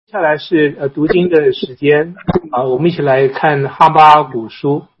接下来是读经的时间我们一起来看哈巴谷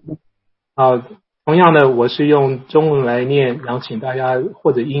书同样的我是用中文来念，然后请大家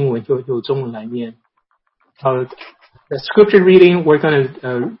或者英文就用中文来念。The scripture reading, we're going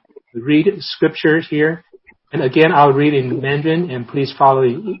to read scripture here, and again I'll read in Mandarin, and please follow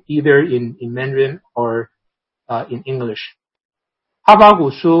either in Mandarin or in English. 哈巴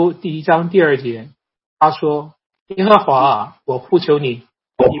谷书第1章第2节，他说：耶和华啊，我呼求你，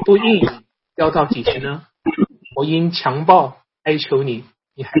你不应允，要到几时呢？我因强暴哀求你，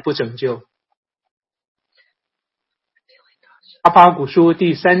你还不拯救。哈巴谷书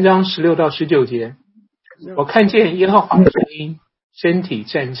第3章16到19节，我看见耶和华的声音，身体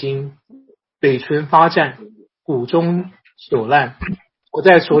战惊，嘴唇发战，骨中朽烂。我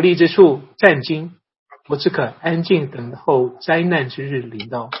在所立之处战惊，我只可安静等候灾难之日临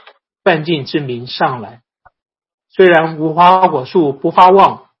到，犯境之民上来。虽然无花果树不发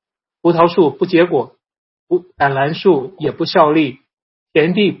旺，葡萄树不结果，橄榄树也不效力，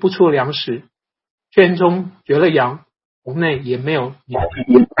田地不出粮食，圈中绝了羊，棚内也没有牛。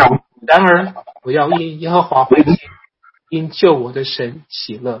然而我要因耶和华欢喜，因救我的神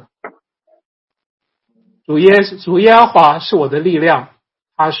喜乐。主耶和华是我的力量，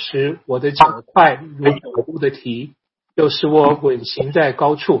他使我的脚快如走路的蹄，又使我稳行在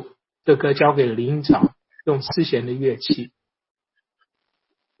高处。这歌交给灵长，用丝弦的乐器。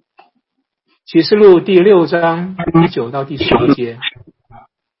启示录第6章第9到第10节，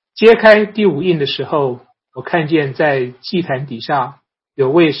揭开第5印的时候，我看见在祭坛底下有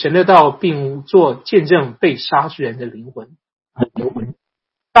为神的道并做见证被杀之人的灵魂，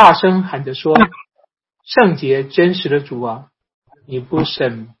大声喊着说：圣洁真实的主啊，你不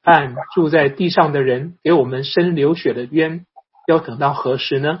审判住在地上的人，给我们生流血的冤，要等到何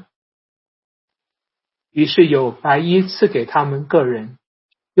时呢？于是有白衣赐给他们个人，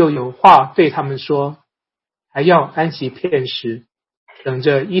又有话对他们说，还要安息片时，等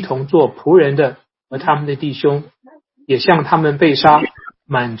着一同做仆人的和他们的弟兄，也向他们被杀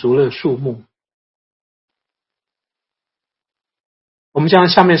满足了数目。我们将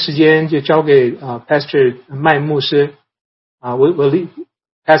下面时间就交给Pastor 麦牧师we'll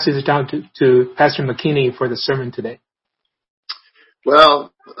pass it down to Pastor McKinney for the sermon today.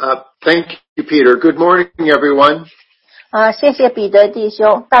 Well, thank you, Peter. Good morning, everyone. 谢谢彼得弟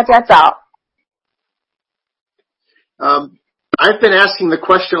兄，大家早。I've been asking the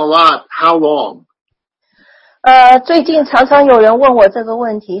question a lot, how long? 最近常常有人问我这个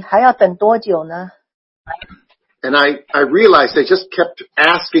问题，还要等多久呢？ And I realized I just kept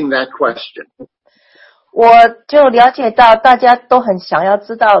asking that question. 我就了解到大家都很想要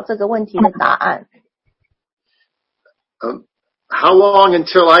知道这个问题的答案。How long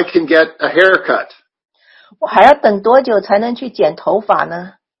until I can get a haircut? 我还要等多久才能去剪头发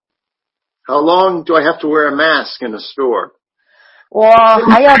呢？ How long do I have to wear a mask in a store? 我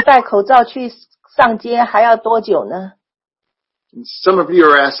还要戴口罩去上街，还要多久呢？ And some of you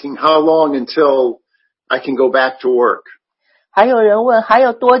are asking, how long until I can go back to work? 还有人问，还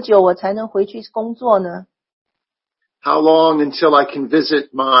有多久我才能回去工作呢？ How long until I can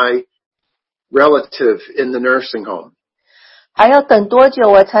visit my relative in the nursing home? 还要等多久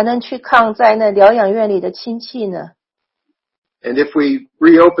我才能去看在那疗养院里的亲戚呢？ And if we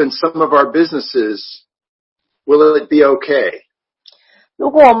reopen some of our businesses, will it be okay?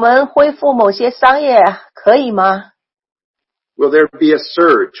 如果我们恢复某些商业，可以吗？ Will there be a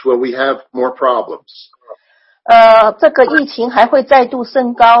surge? Will we have more problems? 这个疫情还会再度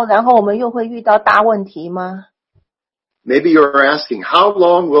升高，然后我们又会遇到大问题吗？ Maybe you're asking, how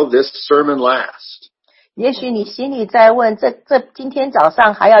long will this sermon last? 也许你心里在问，今天早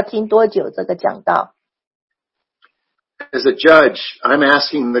上还要听多久这个讲道？ As a judge, I'm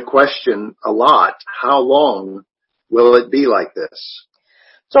asking the question a lot, how long will it be like this?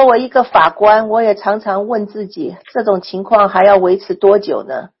 作为一个法官，我也常常问自己，这种情况还要维持多久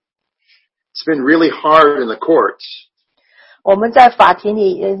呢？ It's been really hard in the courts. 我们在法庭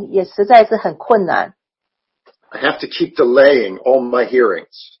里也实在是很困难。 I have to keep delaying all my hearings.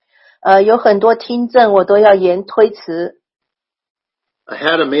 有很多听证我都要推迟。 I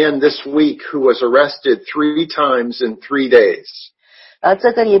had a man this week who was arrested 3 times in 3 days.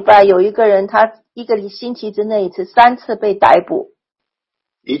 这个礼拜有一个人，他一个星期之内是3次被逮捕。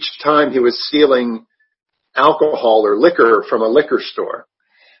 Each time he was stealing alcohol or liquor from a liquor store.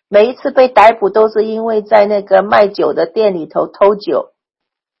 每一次被逮捕都是因为在那个卖酒的店里头偷酒。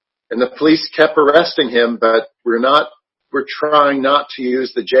 And the police kept arresting him, but we're trying not to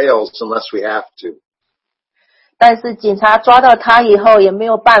use the jails unless we have to. 但是警察抓到他以后也没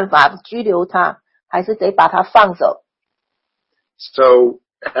有办法拘留他，还是得把他放走。 So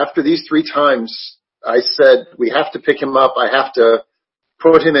after these 3 times, I said, we have to pick him up. I have to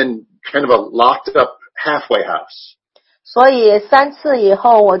put him in kind of a locked up halfway house. 所以3次以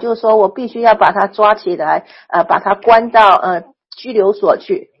后，我就说我必须要把他抓起来，把他关到拘留所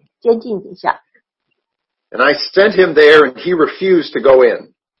去，监禁底下。And I sent him there, and he refused to go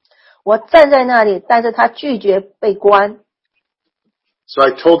in. 我站在那里，但是他拒绝被关。So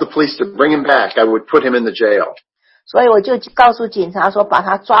I told the police to bring him back. I would put him in the jail. 所以我就告诉警察说，把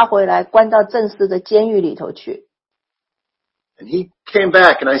他抓回来，关到正式的监狱里头去。And he came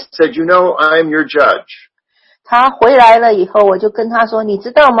back, and I said, "You know, I'm your judge." 他回来了以后，我就跟他说，你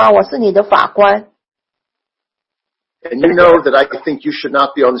知道吗？我是你的法官。And you know that I think you should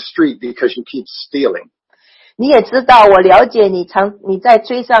not be on the street because you keep stealing. 你也知道，我了解你在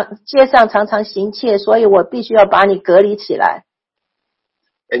街上常常行窃，所以我必须要把你隔离起来。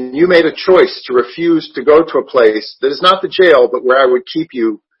And you made a choice to refuse to go to a place that is not the jail, but where I would keep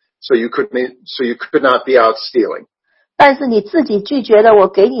you so you could not be out stealing. 但是你自己拒绝了我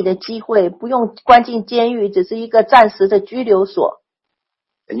给你的机会，不用关进监狱，只是一个暂时的拘留所。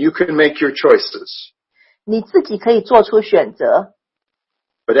And you can make your choices. 你自己可以做出选择。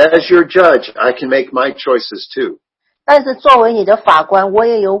But as your judge, I can make my choices too. 但是作为你的法官，我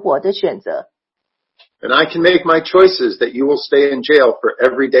也有我的选择。And I can make my choices that you will stay in jail for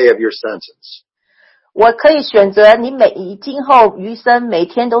every day of your sentence. 我可以选择你今后余生每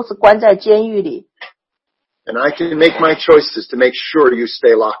天都是关在监狱里。And I can make my choices to make sure you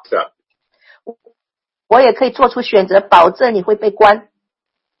stay locked up. 我也可以做出选择，保证你会被关。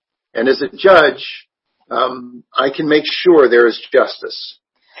And as a judge, I can make sure there is justice.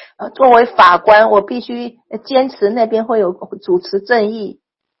 作为法官，我必须坚持那边会有主持正义。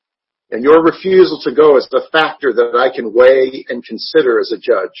And your refusal to go is the factor that I can weigh and consider as a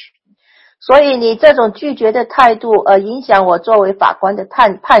judge. 所以你这种拒绝的态度，影响我作为法官的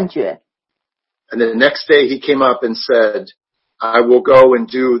判决。And the next day he came up and said, I will go and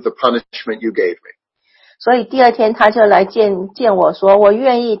do the punishment you gave me. 所以第二天他就来见我说，我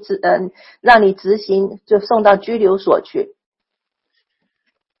愿意让你执行，就送到拘留所去。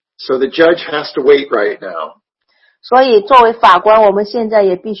So the judge has to wait right now. 所以作为法官，我们现在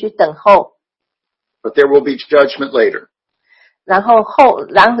也必须等候。But there will be judgment later. 然后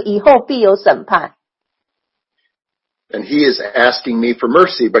以后必有审判。And he is asking me for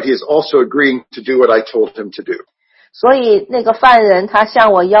mercy, but he is also agreeing to do what I told him to do. 所以那个犯人他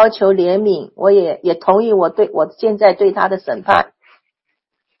向我要求怜悯，我也同意我现在对他的审判。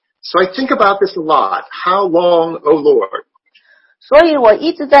So I think about this a lot. How long, O Lord? 所以我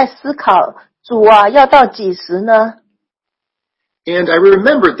一直在思考，主啊，要到几时呢？ And I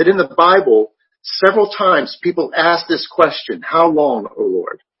remembered that in the Bible, several times people ask this question, how long, O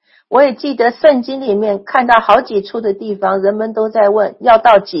Lord? 我也记得圣经里面看到好几处的地方，人们都在问，要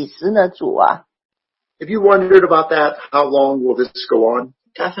到几时呢，主啊？ Have you wondered about that? How long will this go on?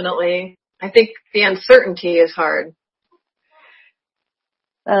 Definitely. I think the uncertainty is hard.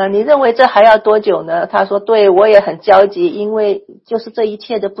 你认为这还要多久呢？他说，对，我也很焦急，因为就是这一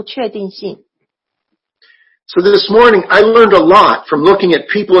切的不确定性。So this morning, I learned a lot from looking at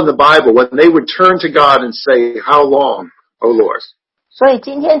people in the Bible when they would turn to God and say, how long, O Lord? 所以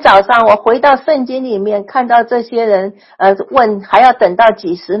今天早上我回到圣经里面，看到这些人问还要等到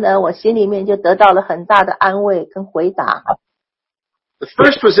几时呢？我心里面就得到了很大的安慰跟回答。The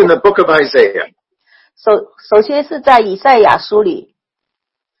first was in the book of Isaiah. 首先是在以赛亚书里。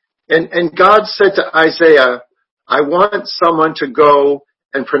And God said to Isaiah, I want someone to go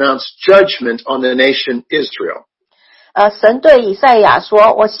and pronounce judgment on the nation Israel. 神对以赛亚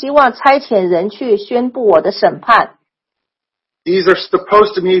说，我希望差遣人去宣布我的审判。These are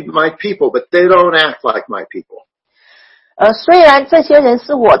supposed to be my people, but they don't act like my people. 虽然这些人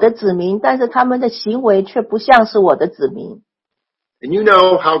是我的子民，但是他们的行为却不像是我的子民。And you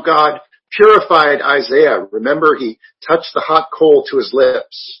know how God purified Isaiah. Remember, he touched the hot coal to his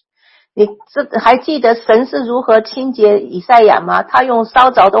lips. 你还记得神是如何清洁以赛亚吗？他用烧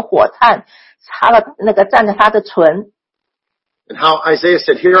着的火炭擦了蘸了他的唇。And how Isaiah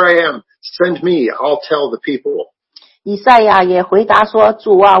said, here I am, send me, I'll tell the people. 以赛亚也回答说，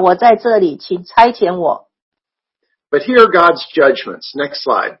主啊，我在这里，请差遣我。But here are God's judgments. Next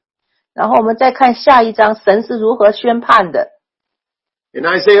slide. 然后我们再看下一章，神是如何宣判的。In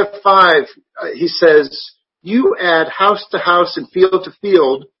Isaiah 5, he says, you add house to house and field to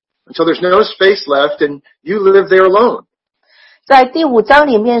field until there's no space left and you live there alone. 在第5章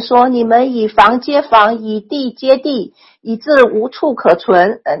里面说，你们以房接房，以地接地，以致无处可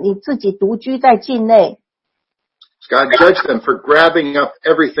存，你自己独居在境内。God judged them for grabbing up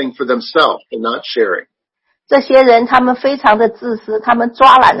everything for themselves and not sharing. 这些人他们非常的自私，他们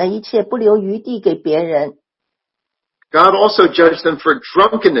抓揽了一切，不留余地给别人。God also judged them for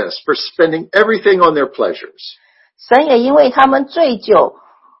drunkenness, for spending everything on their pleasures. 神也因为他们醉酒，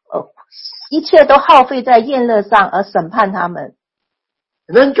一切都耗费在宴乐上而审判他们。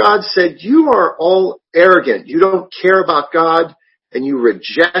And then God said, you are all arrogant. You don't care about God and you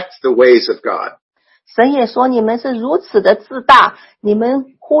reject the ways of God. 神也说你们是如此的自大，你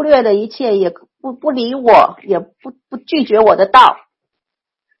们忽略了一切，也不理我，也不拒绝我的道。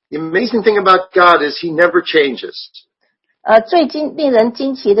The amazing thing about God is he never changes. 最令人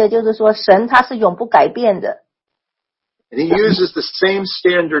惊奇的就是说，神他是永不改变的。And he uses the same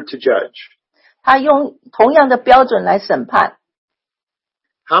standard to judge. 他用同样的标准来审判。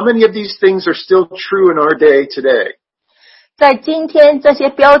How many of these things are still true in our day today? 在今天这些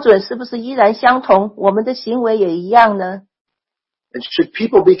标准是不是依然相同？我们的行为也一样呢？ And should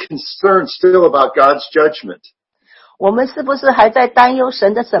people be concerned still about God's judgment? 我们是不是还在担忧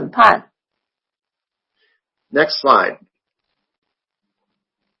神的审判？ Next slide.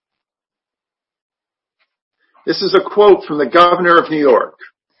 This is a quote from the governor of New York.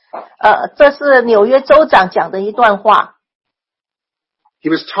 这是纽约州长讲的一段话。He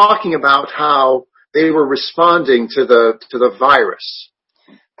was talking about how they were responding to the virus.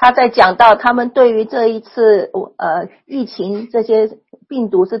 他在讲到他们对于这一次疫情这些病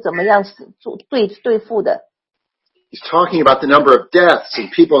毒是怎么样对付的。He's talking about the number of deaths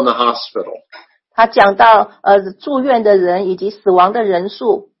and people in the hospital. 他讲到住院的人以及死亡的人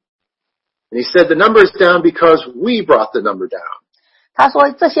数。And he said the number is down because we brought the number down. 他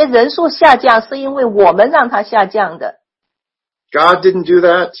说这些人数下降是因为我们让它下降的。God didn't do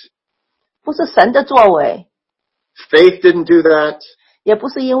that. 不是神的作为。Faith didn't do that. 也不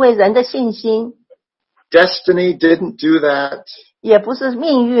是因为人的信心。Destiny didn't do that. 也不是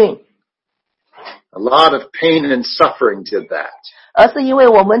命运。A lot of pain and suffering did that. 而是因为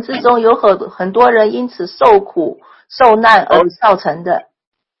我们之中有很多人因此受苦受难而造成的。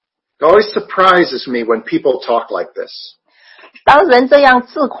It always surprises me when people talk like this. 当人这样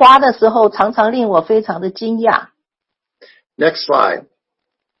自夸的时候，常常令我非常的惊讶。Next slide.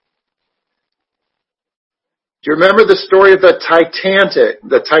 Do you remember the story of the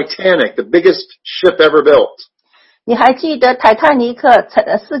Titanic, the biggest ship ever built? 你还记得泰坦尼克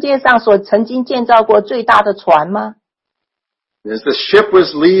世界上所曾经建造过最大的船吗？ As the ship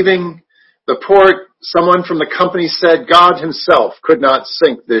was leaving the port, someone from the company said God himself could not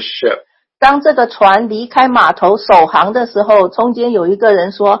sink this ship. 当这个船离开码头首航的时候，中间有一个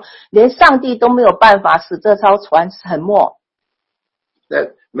人说，连上帝都没有办法使这艘船沉没。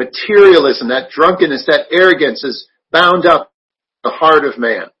That materialism, that drunkenness, that arrogance is bound up in the heart of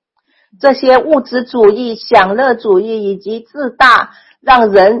man. 这些物质主义、享乐主义以及自大，让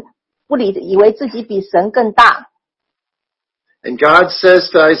人以为自己比神更大。And God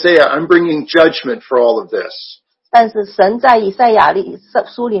says to Isaiah, I'm bringing judgment for all of this. 但是神在以赛亚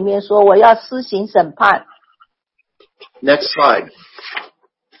书里面说，我要施行审判。Next slide.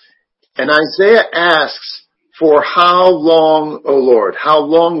 And Isaiah asks, for how long, O Lord? How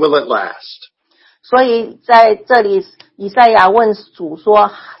long will it last? 所以在这里，以赛亚问主说，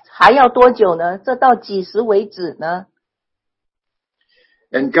还要多久呢？这到几时为止呢？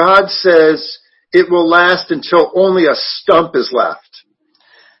 And God says, it will last until only a stump is left.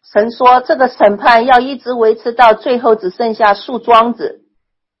 神说这个审判要一直维持到最后只剩下树桩子。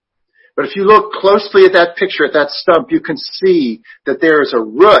But if you look closely at that picture, at that stump, you can see that there is a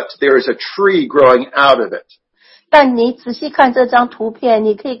root, there is a tree growing out of it. 但你仔细看这张图片，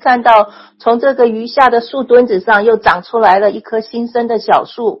你可以看到从这个余下的树墩子上又长出来了一棵新生的小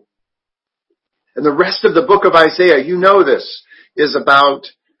树。And the rest of the book of Isaiah, you know this, is about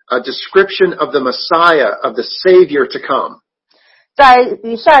a description of the Messiah, of the Savior to come. 在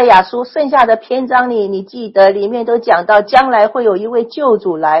以赛亚书剩下的篇章里，你记得里面都讲到将来会有一位救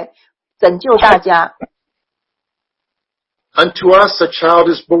主来拯救大家。Unto us a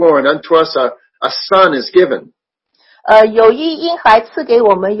child is born, unto us a son is given. 有一婴孩赐给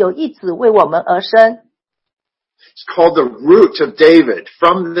我们，有一子为我们而生。It's called the root of David.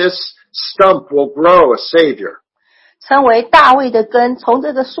 From this stump will grow a Savior. 称为大卫的根，从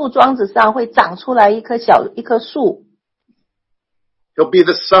这个树桩子上会长出来一棵树。He'll be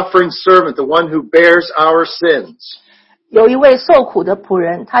the suffering servant, the one who bears our sins. 有一位受苦的仆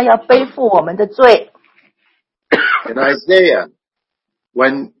人，他要背负我们的罪。In Isaiah,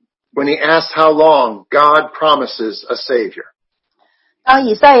 when he asks how long, God promises a Savior. 当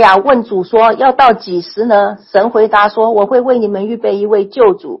以赛亚问主说要到几时呢？神回答说，我会为你们预备一位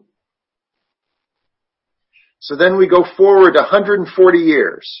救主。So then we go forward 140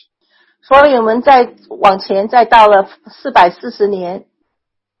 years. 所以我们再往前，再到了440年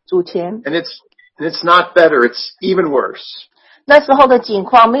主前， And it's not better, it's even worse. 那时候的景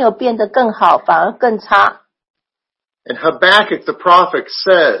况没有变得更好，反而更差。And Habakkuk the prophet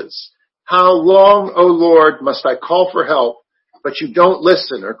says, "How long, O Lord, must I call for help, but you don't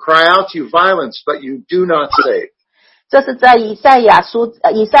listen, or cry out to you violence, but you do not save?" 这是在以赛亚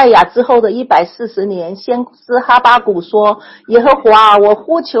之后的140年，先知哈巴谷说：耶和华，我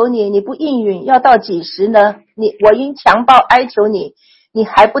呼求你，你不应允，要到几时呢？我因强暴哀求你，你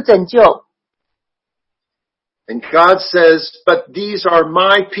还不拯救。And God says, "But these are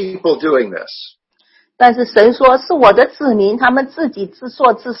my people doing this." 但是神说，是我的子民，他们自己自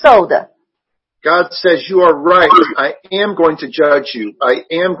作自受的。God says, "You are right. I am going to judge you. I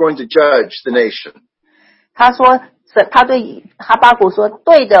am going to judge the nation." 他说，他对哈巴谷说，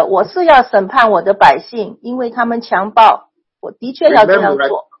对的，我是要审判我的百姓，因为他们强暴，我的确要这样 Remember,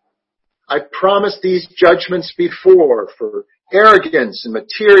 做。I promised these judgments before for arrogance and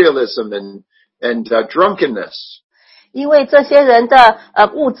materialism and drunkenness. 因为这些人的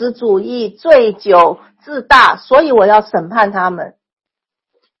物质主义、醉酒、自大，所以我要审判他们。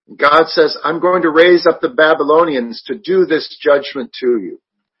God says, "I'm going to raise up the Babylonians to do this judgment to you."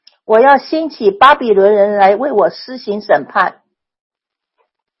 我要兴起巴比伦人来为我施行审判。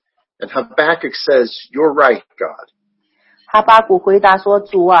And Habakkuk says, "You're right, God." 哈巴谷回答说，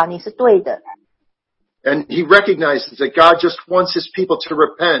主啊，你是对的。And he recognizes that God just wants his people to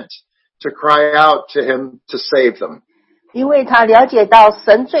repent, to cry out to him to save them. 因为他了解到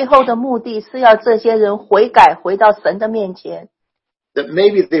神最后的目的是要这些人悔改，回到神的面前。That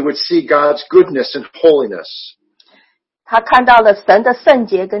maybe they would see God's goodness and holiness. 他看到了神的圣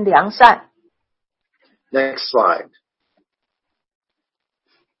洁跟良善。Next slide.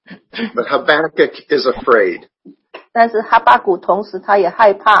 But Habakkuk is afraid. 但是哈巴谷同时他也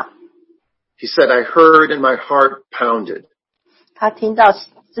害怕。He said, "I heard and my heart pounded. 他听到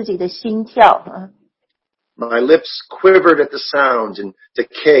自己的心跳。My lips quivered at the sound, and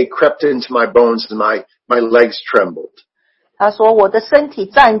decay crept into my bones, and my legs trembled." 他说，我的身体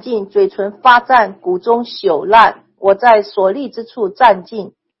战尽，嘴唇发战，骨中朽烂，我在所立之处战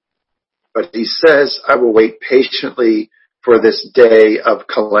尽。But he says, "I will wait patiently for this day of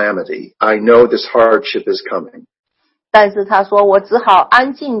calamity. I know this hardship is coming." 但是他说，我只好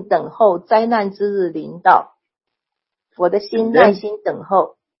安静等候灾难之日临到，我的心耐心等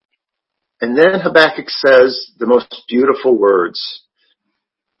候。And then Habakkuk says the most beautiful words.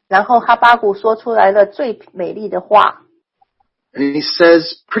 然后哈巴谷说出来了最美丽的话。And he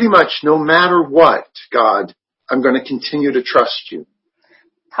says, pretty much, no matter what, God, I'm going to continue to trust you.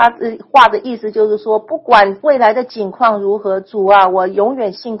 他的话的意思就是说，不管未来的景况如何，主啊，我永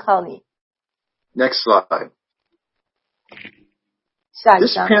远信靠你。 Next slide. 下一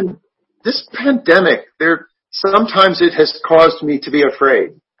章。This pandemic, sometimes it has caused me to be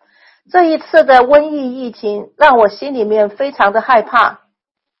afraid. 这一次的瘟疫疫情让我心里面非常的害怕。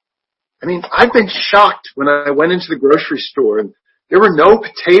I mean, I've been shocked when I went into the grocery store and there were no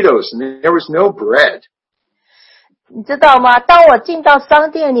potatoes and there was no bread. 你知道吗？当我进到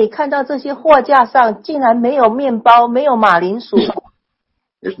商店里，看到这些货架上竟然没有面包，没有马铃薯。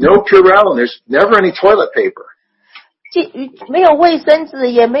There's no Purell and there's never any toilet paper. 没有卫生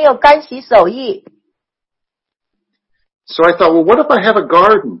纸，也没有干洗手液。So I thought, well, what if I have a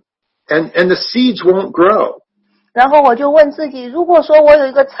garden and the seeds won't grow? 然后我就问自己，如果说我有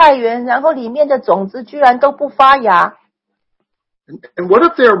一个菜园，然后里面的种子居然都不发芽。And what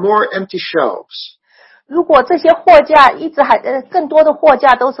if there are more empty shelves? 如果这些货架一直更多的货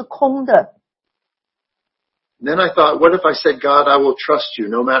架都是空的。Then I thought, what if I said, God, I will trust you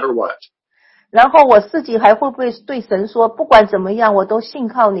no matter what? 然后我自己还会不会对神说，不管怎么样，我都信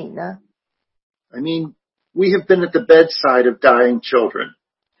靠你呢？ I mean, we have been at the bedside of dying children.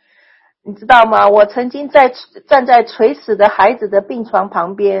 你知道吗？我曾经站在垂死的孩子的病床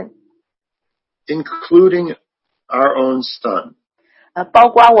旁边， including our own son. 包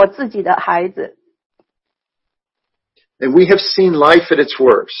括我自己的孩子。And we have seen life at its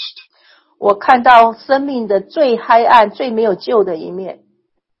worst. 我看到生命的最黑暗、最没有救的一面。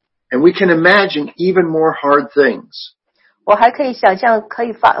And we can imagine even more hard things. 我还可以想象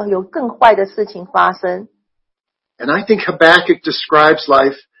有更坏的事情发生。 And I think Habakkuk describes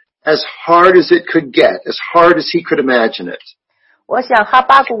life as hard as it could get, as hard as he could imagine it. 我想哈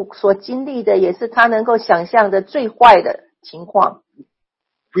巴谷所经历的也是他能够想象的最坏的情况。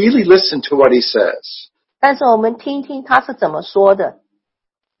 Really listen to what he says. 但是我们听听他是怎么说的。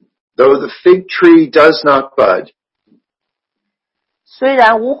 Though the fig tree does not bud, 虽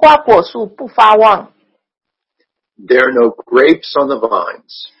然无花果树不发旺， there are no grapes on the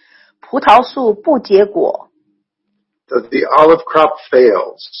vines. 葡萄树不结果， Though the olive crop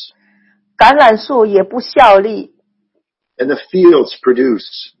fails, 橄榄树也不效力， and the fields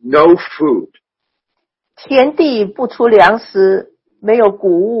produce no food, 田地不出粮食，没有谷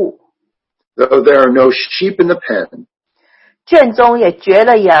物， though there are no sheep in the pen, 圈中也绝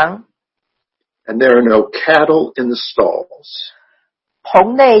了羊， and there are no cattle in the stalls,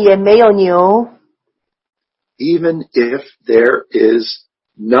 棚内也没有牛， even if there is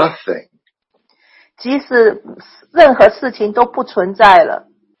nothing, 即使任何事情都不存在了，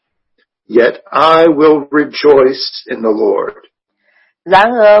 yet I will rejoice in the Lord.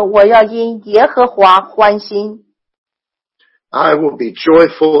 然而我要因耶和华欢心， I will be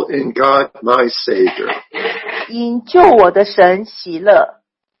joyful in God my Savior. 因救我的神喜乐。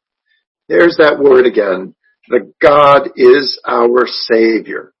 There's that word again. The God is our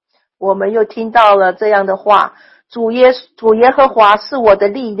Savior. 我们又听到了这样的话，主耶和华是我的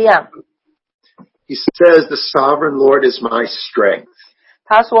力量。 He says the sovereign Lord is my strength.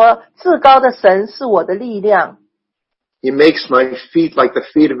 他说至高的神是我的力量， He makes my feet like the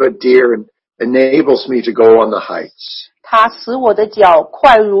feet of a deer and enables me to go on the heights. 他使我的脚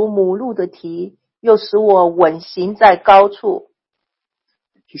快如母鹿的蹄，又使我稳行在高处。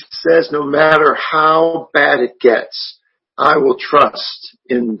 He says no matter how bad it gets, I will trust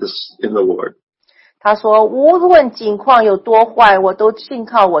in the Lord. 他说无论境况有多坏，我都信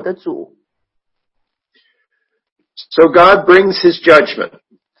靠我的主。 So God brings his judgment,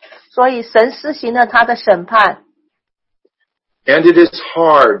 所以神施行了他的审判， and it is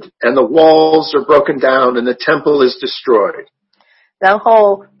hard, and the walls are broken down, and the temple is destroyed. 然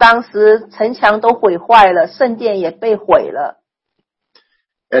后当时城墙都毁坏了，圣殿也被毁了。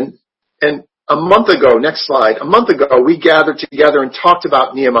 And a month ago, next slide, a month ago, we gathered together and talked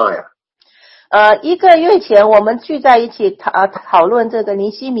about Nehemiah. 1个月前我们聚在一起讨论这个尼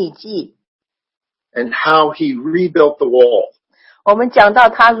希米记， And how he rebuilt the wall. 我们讲到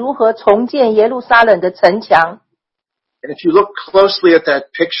他如何重建耶路撒冷的城墙。 And if you look closely at that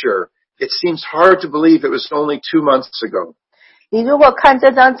picture, it seems hard to believe it was only 2 months ago. 你如果看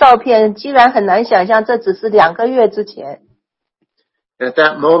这张照片，竟然很难想象这只是2个月之前。 And at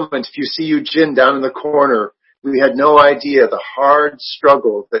that moment, if you see Eugene down in the corner, we had no idea the hard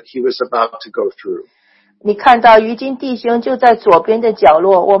struggle that he was about to go through. 你看到于金弟兄就在左边的角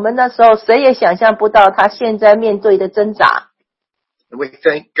落，我们那时候谁也想象不到他现在面对的挣扎。 And we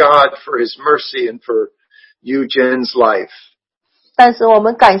thank God for his mercy and for Eugene's life. 但是我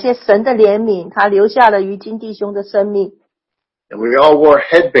们感谢神的怜悯，他留下了于金弟兄的生命。 And we all wore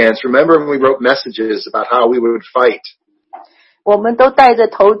headbands. Remember when we wrote messages about how we would fight? 我们都绑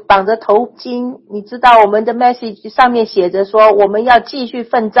着头巾，你知道我们的 message 上面写着说我们要继续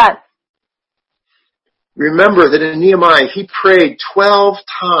奋战。 Remember that in Nehemiah, he prayed 12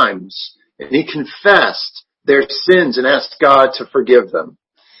 times and he confessed their sins and asked God to forgive them.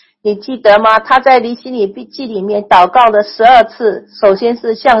 你记得吗？他在尼希米记里面祷告了12次，首先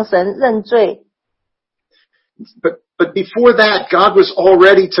是向神认罪。 But before that, God was all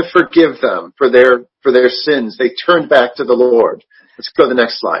ready to forgive them for their sins. They turned back to the Lord. Let's go to the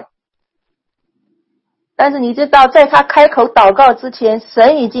next slide. 但是你知道在他开口祷告之前，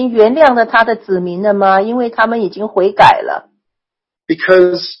神已经原谅了他的子民了吗？因为他们已经悔改了。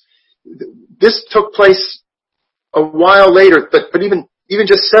 Because this took place a while later, but even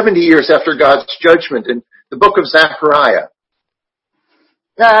just 70 years after God's judgment in the book of Zechariah.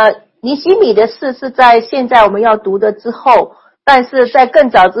 尼希米的事是在现在我们要读的之后，但是在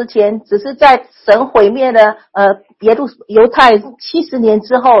更早之前，只是在神毁灭了犹太70年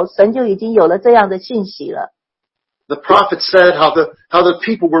之后，神就已经有了这样的信息了。 The prophet said how the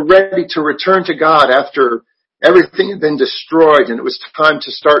people were ready to return to God after everything had been destroyed and it was time to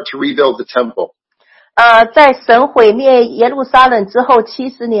start to rebuild the temple. 在神毁灭耶路撒冷之后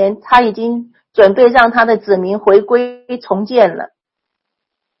70年，他已经准备让他的子民回归重建了。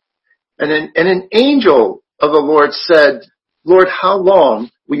 And an angel of the Lord said, Lord, how long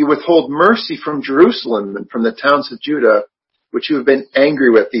will you withhold mercy from Jerusalem and from the towns of Judah, which you have been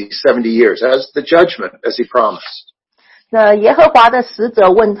angry with these 70 years, as the judgment, as he promised? 那耶和华的使者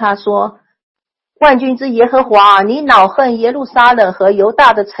问他说，万军之耶和华，你恼恨耶路撒冷和犹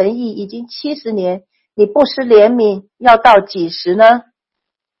大的诚意已经70年，你不施怜悯，要到几时呢？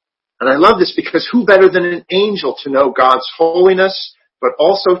 And I love this because who better than an angel to know God's holiness, but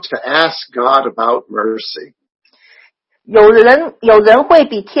also to ask God about mercy? 有人会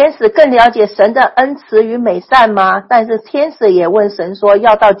比天使更了解神的恩慈与美善吗？但是天使也问神说，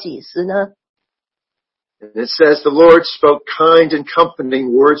要到几时呢？ And it says, the Lord spoke kind and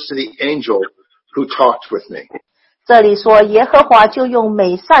comforting words to the angel who talked with me. 这里说耶和华就用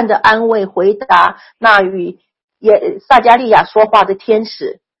美善的安慰回答那与撒迦利亚说话的天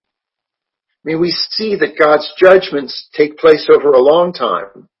使。I mean, we see that God's judgments take place over a long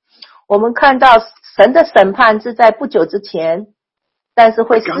time. 我们看到神的审判是在不久之前，但是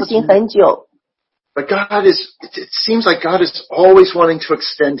会施行很久。But it seems like God is always wanting to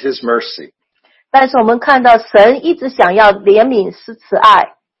extend His mercy. 但是我们看到神一直想要怜悯施慈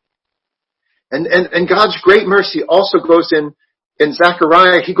爱。And God's great mercy also goes in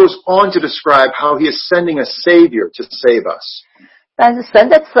Zechariah, he goes on to describe how he is sending a Savior to save us. 但是神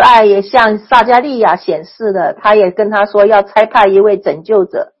的慈爱也向撒迦利亚显示了，他也跟他说要差派一位拯救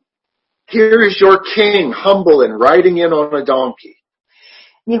者。Here is your king, humble and riding in on a donkey.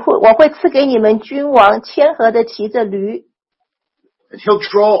 我会赐给你们君王，谦和的骑着驴。And he'll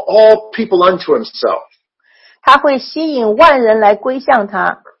draw all people unto himself. 他会吸引万人来归向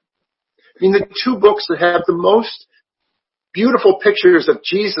他。I mean, the two books that have the most beautiful pictures of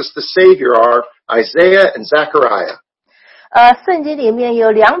Jesus the Savior are Isaiah and Zechariah. 圣经里面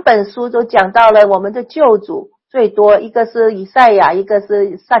有2本书都讲到了我们的救主，最多一个是以赛亚，一个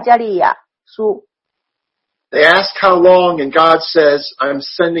是撒迦利亚书。They ask how long, and God says, I'm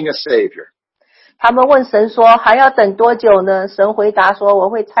sending a Savior. 他们问神说还要等多久呢？神回答说我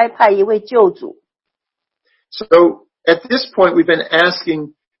会差派一位救主。So at this point we've been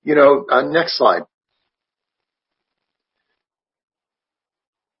asking, next slide.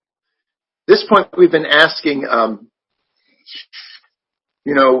 This point we've been asking,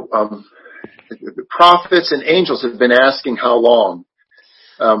 the prophets and angels have been asking how long.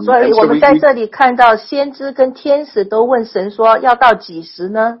 所以我们在这里看到先知跟天使都问神说要到几时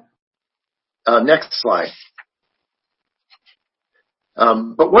呢？Next slide.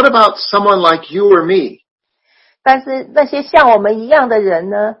 But what about someone like you or me? 但是那些像我们一样的人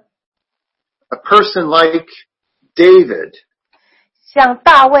呢？ A person like David. 像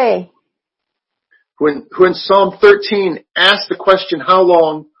大卫。Who in Psalm 13 asked the question, how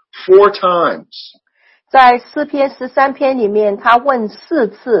long? 4 times. 在诗篇13篇里面，他问4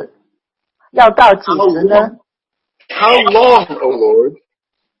次，要到几时呢？ How long, O Lord?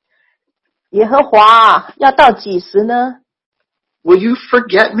 耶和华，要到几时呢？ Will you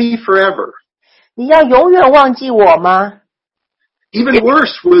forget me forever? 你要永远忘记我吗？ Even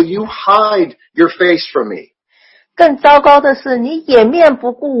worse, will you hide your face from me? 更糟糕的是，你掩面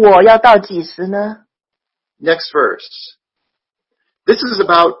不顾我，要到几时呢？ Next verse. This is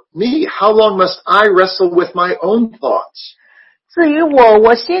about me. How long must I wrestle with my own thoughts? 至于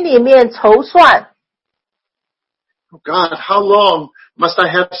我心里面筹算。Oh God, how long must I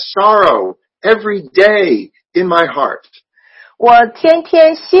have sorrow every day in my heart? 我天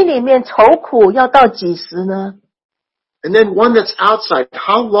天心里面愁苦，要到几时呢？ And then one that's outside.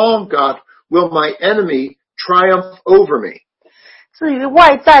 How long, God, will my enemy triumph over me? 至于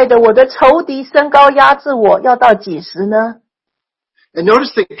外在的，我的仇敌升高压制我，要到几时呢？ And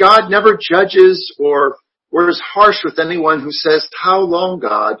notice that God never judges or is harsh with anyone who says, how long,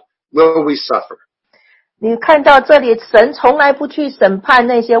 God, will we suffer? 你看到这里，神从来不去审判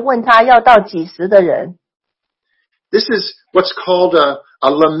那些问他要到几时的人。This is what's called a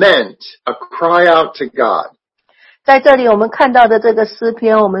lament, a cry out to God. 在这里我们看到的这个诗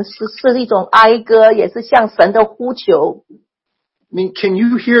篇，我们是一种哀歌，也是向神的呼求。I mean, can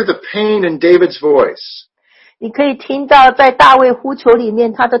you hear the pain in David's voice? 你可以听到在大卫呼求里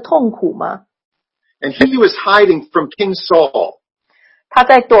面他的痛苦吗？ And he was hiding from King Saul. 他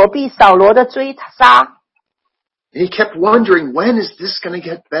在躲避扫罗的追杀。And he kept wondering, when is this going to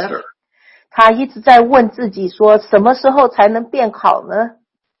get better? 他一直在问自己说，什么时候才能变好呢？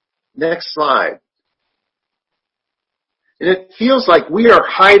 Next slide. And it feels like we are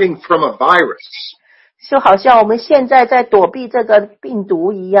hiding from a virus. 就好像我们现在在躲避这个病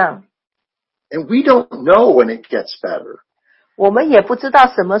毒一样。And we don't know when it gets better. 我们也不知道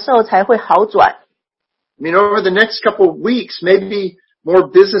什么时候才会好转。I mean, over the next couple of weeks, maybe more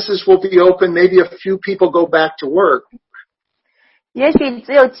businesses will be open, maybe a few people go back to work. 也许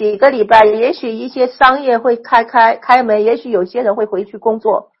只有几个礼拜，也许一些商业会开门，也许有些人会回去工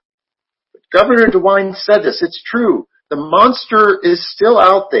作。Governor DeWine said this. It's true. The monster is still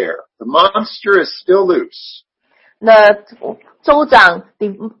out there. The monster is still loose. 那州长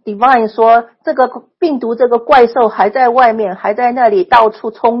Divine 说，这个病毒这个怪兽还在外面，还在那里到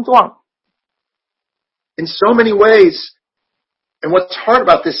处冲撞。In so many ways, and what's hard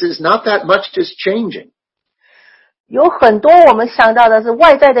about this is not that much is changing. 有很多我们想到的是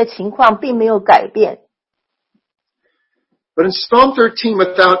外在的情况并没有改变。But in Psalm 13,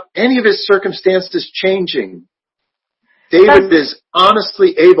 without any of his circumstances changing, David is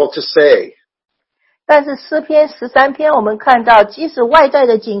honestly able to say, 但是诗篇13篇我们看到，即使外在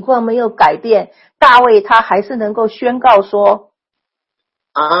的境况没有改变，大卫他还是能够宣告说，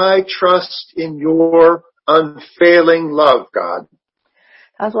 I trust in your unfailing love, God.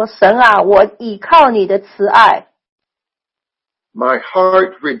 他说，神啊，我倚靠你的慈爱， My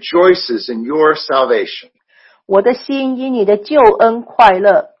heart rejoices in your salvation. 我的心因你的救恩快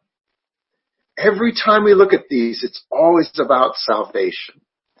乐。 Every time we look at these, it's always about salvation.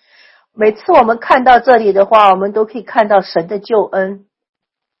 每次我们看到这里的话，我们都可以看到神的救恩，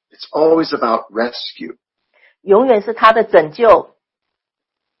 It's always about rescue. 永远是他的拯救。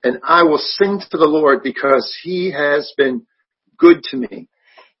 And I will sing to the Lord because he has been good to me.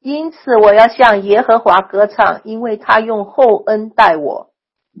 因此我要向耶和华歌唱，因为他用厚恩待我。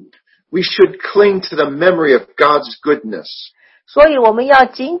 We should cling to the memory of God's goodness. 所以我们要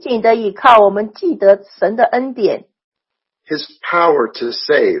紧紧的倚靠，我们记得神的恩典， His power to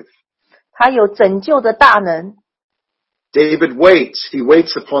save. 他有拯救的大能。 David waits. He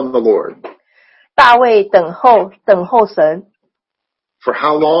waits upon the Lord. 大卫等候神， For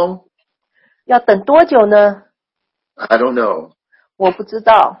how long? 要等多久呢？ I don't know. 我不知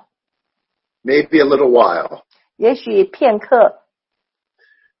道， Maybe a little while. 也许片刻。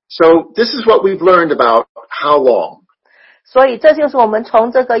 So this is what we've learned about how long. 所以这就是我们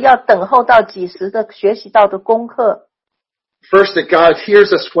从这个要等候到几时的学习到的功課。 First, that God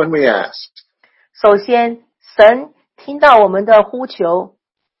hears us when we ask. 首先，神听到我们的呼求，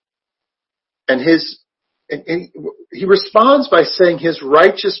 And he responds by saying his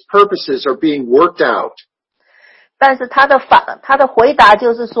righteous purposes are being worked out. 但是他的回答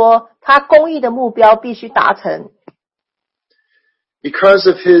就是说，他公义的目标必须达成。 Because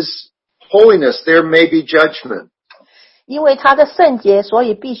of his holiness, there may be judgment. 因为他的圣洁，所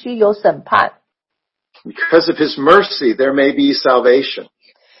以必须有审判。 Because of his mercy, there may be salvation.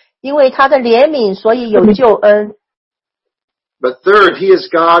 因为他的怜悯，所以有救恩。 But third, he is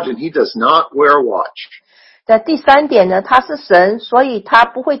God and he does not wear a watch. 在第三点呢，他是神，所以他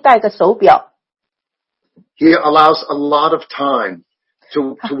不会戴个手表。 He allows a lot of time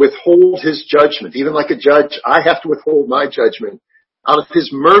to withhold his judgment. Even like a judge, I have to withhold my judgment. Out of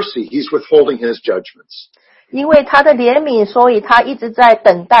his mercy, he's withholding his judgments. 因为他的怜悯，所以他一直在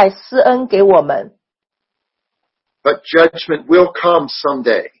等待施恩给我们。 But judgment will come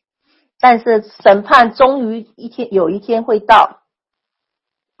someday. 但是审判终于有一天会到。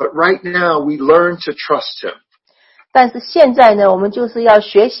 But right now, we learn to trust him. 但是现在呢，我们就是要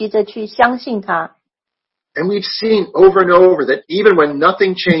学习着去相信他。 And we've seen over and over that even when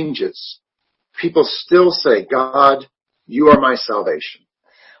nothing changes, people still say, God, you are my salvation.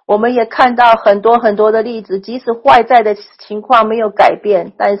 我们也看到很多很多的例子，即使外在的情况没有改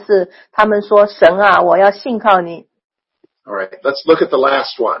变，但是他们说，神啊，我要信靠你。 All right, let's look at the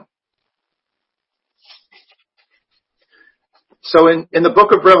last one. So in the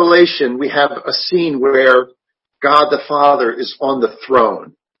book of Revelation, we have a scene where God the Father is on the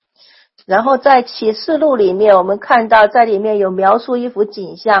throne. 然后在启示录里面，我们看到在里面有描述一幅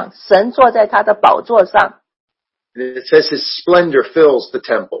景象，神坐在他的宝座上， It says his splendor fills the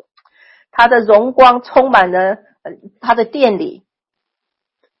temple. 他的荣光充满了他的殿里。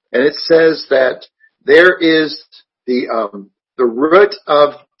 And it says that there is the root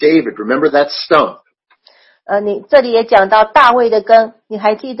of David. Remember that stump? 你这里也讲到大卫的根，你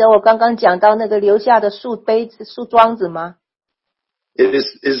还记得我刚刚讲到那个留下的树桩子吗？ It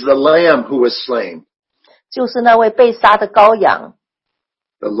is the lamb who was slain. 就是那位被杀的羔羊，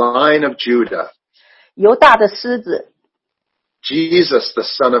 The Lion of Judah. 犹大的狮子， Jesus, the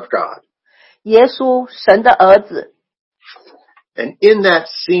Son of God. 耶稣神的儿子。 And in that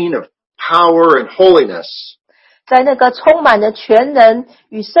scene of power and holiness, 在那个充满了全能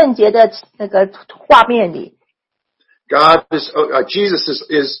与圣洁的那个画面里， Jesus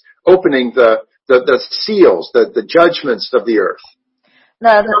is opening the seals, the judgments of the earth.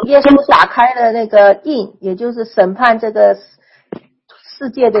 那耶稣打开了那个印，也就是审判这个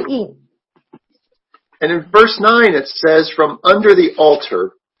世界的印。 And in verse 9 it says from under the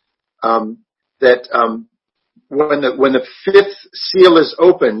altar that when the fifth seal is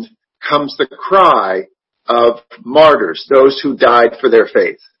opened comes the cry of martyrs, those who died for their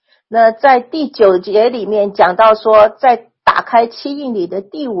faith. 那在第9节里面讲到说，在打开七印里的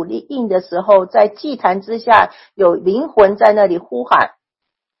第5粒印的时候，在祭坛之下有灵魂在那里呼喊。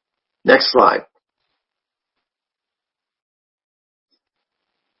 Next slide.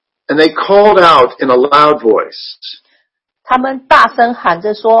 And they called out in a loud voice. 他们大声喊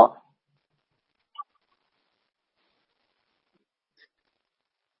着说，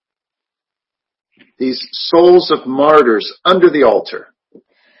 These souls of martyrs under the altar.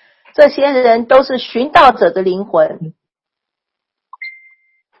 这些人都是寻道者的灵魂。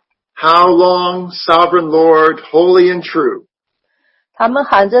How long, sovereign Lord, holy and true? 他们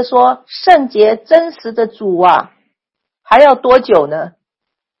喊着说：圣洁真实的主啊，还要多久呢？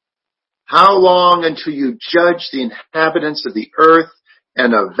 How long until you judge the inhabitants of the earth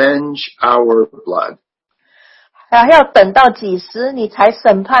and avenge our blood? 还要等到几时，你才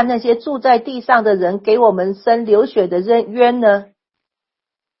审判那些住在地上的人，给我们生流血的冤呢？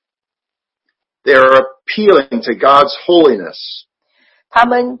 They are appealing to God's holiness. 他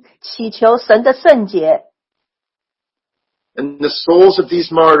们祈求神的圣洁。And the souls of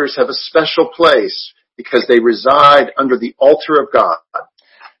these martyrs have a special place because they reside under the altar of God.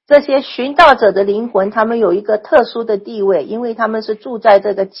 这些寻道者的灵魂，他们有一个特殊的地位，因为他们是住在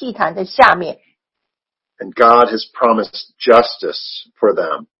这个祭坛的下面。And God has promised justice for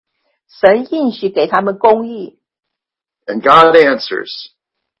them. 神应许给他们公义。And God answers.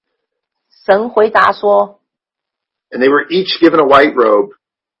 神回答说 And they were each given a white robe.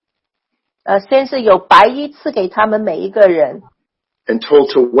 先是有白衣赐给他们每一个人。And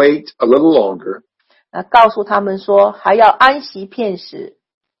told to wait a little longer. 告诉他们说还要安息片时。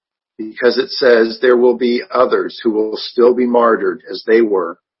Because it says there will be others who will still be martyred as they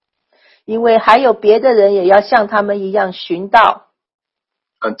were. 因为还有别的人也要像他们一样寻道。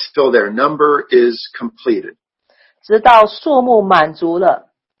Until their number is completed. 直到数目满足了。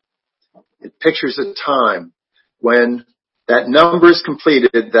It pictures a time when that number is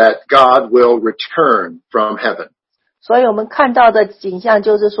completed that God will return from heaven. 所以我们看到的景象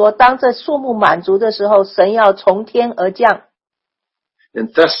就是说，当这数目满足的时候，神要从天而降。In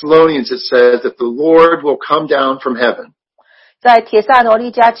Thessalonians it says that the Lord will come down from heaven. 在帖撒罗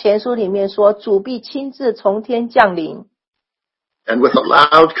尼迦前书里面说，主必亲自从天降临。And with a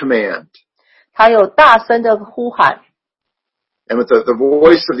loud command. 他有大声的呼喊。And with the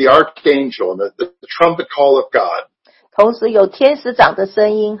voice of the archangel and the trumpet call of God. 同时有天使长的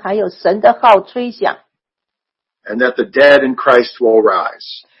声音，还有神的号吹响。And that the dead in Christ will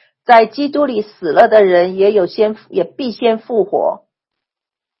rise. 在基督里死了的人也必先复活。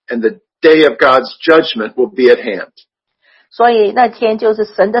And the day of God's judgment will be at hand. 所以那天就是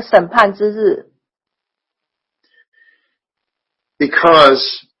神的审判之日。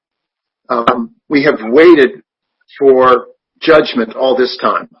Because we have waited for judgment all this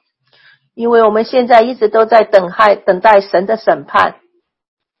time. 因为我们现在一直都在等待神的审判。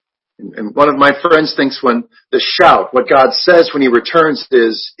And one of my friends thinks when the shout, what God says when he returns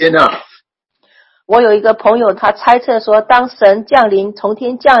is enough. 我有一个朋友，他猜测说，当神从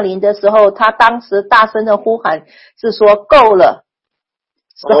天降临的时候，他当时大声的呼喊是说够了，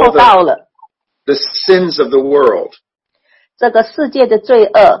时候到了。The sins of the world. 这个世界的罪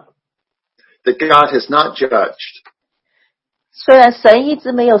恶。That God has not judged. 虽然神一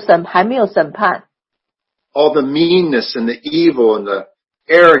直还没有审判。All the meanness and the evil and the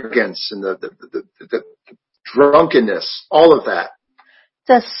arrogance and the drunkenness, all of that.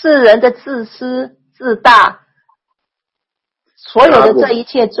 这世人的自私自大，所有的这一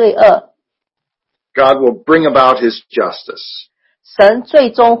切罪恶。God will bring about his justice. 神最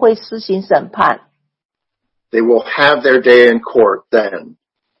终会施行审判。They will have their day in court then.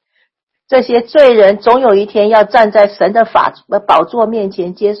 这些罪人总有一天要站在神的宝座面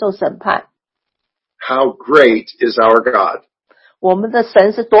前接受审判。How great is our God? 我们的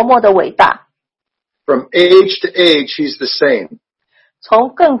神是多么的伟大。From age to age, he's the same.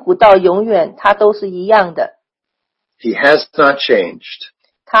 从亘古到永远，他都是一样的。He has not changed.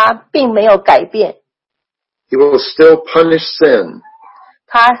 他并没有改变。He will still punish sin.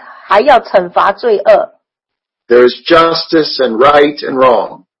 他还要惩罚罪恶。There is justice and right and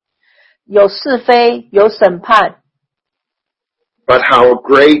wrong. 有是非，有审判。But how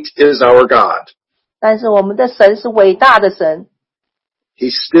great is our God? 但是我们的神是伟大的神。He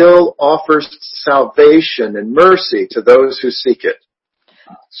still offers salvation and mercy to those who seek it.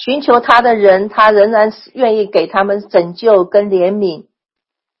 寻求他的人，他仍然愿意给他们拯救跟怜悯。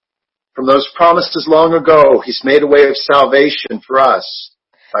From those promises long ago, he's made a way of salvation for us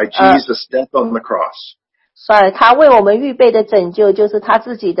by Jesus' death on the cross. 所以他为我们预备的拯救，就是他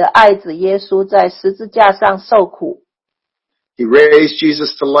自己的爱子耶稣在十字架上受苦。He raised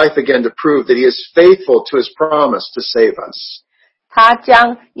Jesus to life again to prove that he is faithful to his promise to save us. 他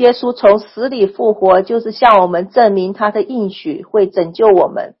将耶稣从死里复活，就是向我们证明他的应许会拯救我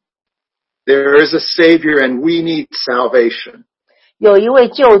们。There is a Savior and we need salvation. 有一位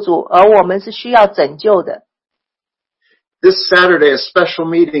救主，而我们是需要拯救的。This Saturday, a special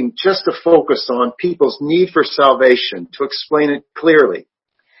meeting just to focus on people's need for salvation, to explain it clearly.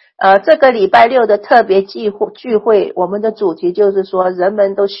 这个礼拜六的特别聚会，我们的主题就是说，人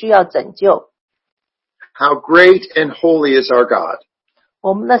们都需要拯救。How great and holy is our God.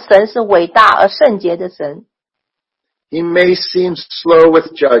 我们的神是伟大而圣洁的神。He may seem slow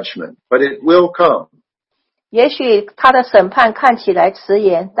with judgment, but it will come. 也许他的审判看起来迟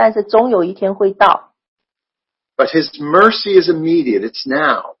延，但是终有一天会到。But his mercy is immediate. It's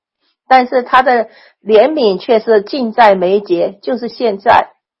now. 但是他的怜悯却是近在眉睫，就是现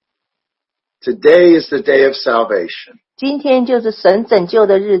在。Today is the day of salvation. 今天就是神拯救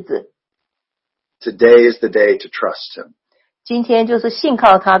的日子。Today is the day to trust him. 今天就是信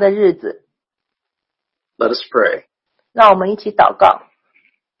靠他的日子。Let us pray. 让我们一起祷告。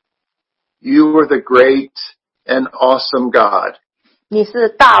You are the great and awesome God. 你是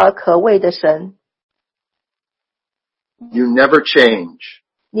大而可畏的神。You never change.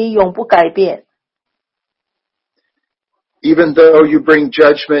 你永不改变。Even though you bring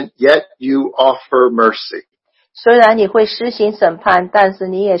judgment, yet you offer mercy. 虽然你会施行审判，但是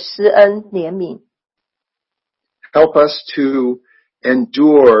你也施恩怜悯。Help us to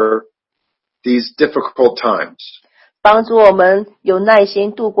endure these difficult times. 帮助我们有耐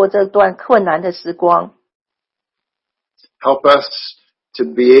心度过这段困难的时光。Help us to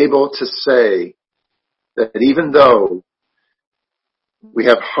be able to say that even though we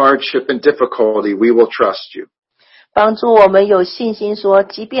have hardship and difficulty, we will trust you. 帮助我们有信心说，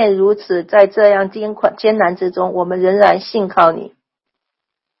即便如此，在这样艰难之中，我们仍然信靠你。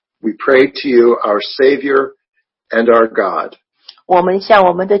We pray to you, our Savior and our God. 我们向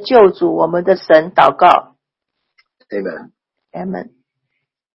我们的救主，我们的神祷告。Amen. Amen.